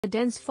the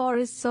dense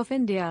forests of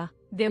India,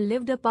 there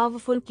lived a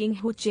powerful king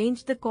who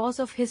changed the course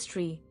of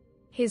history.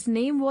 His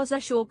name was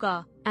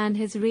Ashoka, and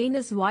his reign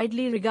is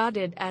widely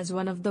regarded as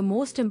one of the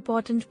most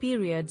important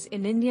periods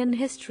in Indian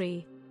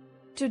history.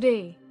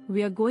 Today,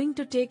 we are going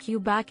to take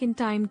you back in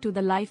time to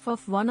the life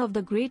of one of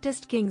the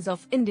greatest kings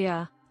of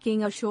India,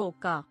 King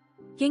Ashoka.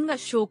 King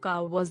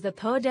Ashoka was the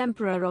third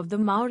emperor of the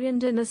Mauryan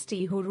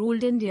dynasty who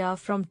ruled India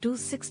from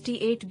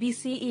 268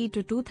 BCE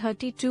to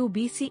 232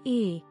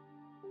 BCE.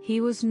 He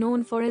was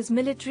known for his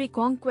military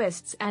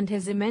conquests and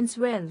his immense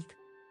wealth.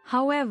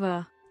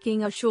 However,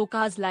 King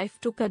Ashoka's life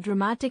took a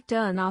dramatic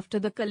turn after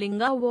the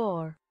Kalinga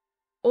War.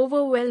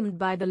 Overwhelmed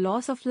by the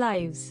loss of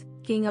lives,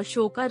 King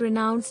Ashoka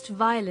renounced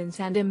violence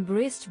and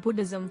embraced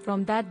Buddhism.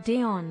 From that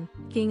day on,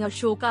 King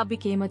Ashoka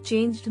became a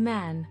changed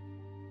man.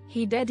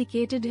 He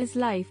dedicated his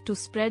life to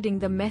spreading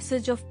the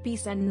message of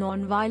peace and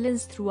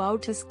non-violence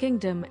throughout his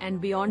kingdom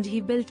and beyond. He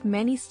built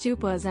many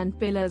stupas and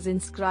pillars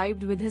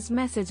inscribed with his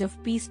message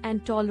of peace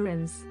and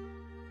tolerance.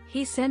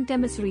 He sent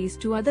emissaries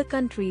to other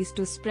countries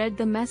to spread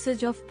the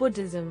message of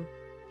Buddhism.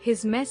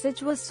 His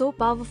message was so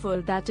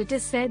powerful that it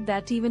is said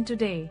that even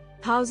today,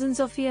 thousands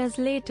of years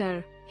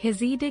later,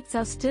 his edicts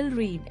are still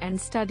read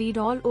and studied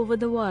all over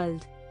the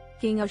world.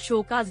 King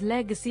Ashoka's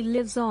legacy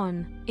lives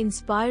on,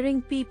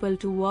 inspiring people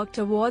to work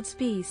towards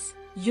peace,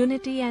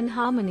 unity and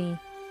harmony.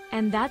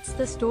 And that's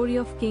the story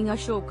of King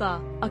Ashoka,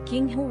 a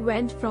king who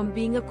went from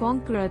being a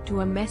conqueror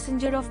to a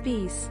messenger of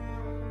peace.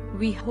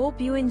 We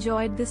hope you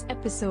enjoyed this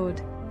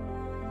episode.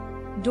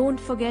 Don't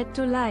forget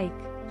to like,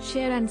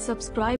 share and subscribe.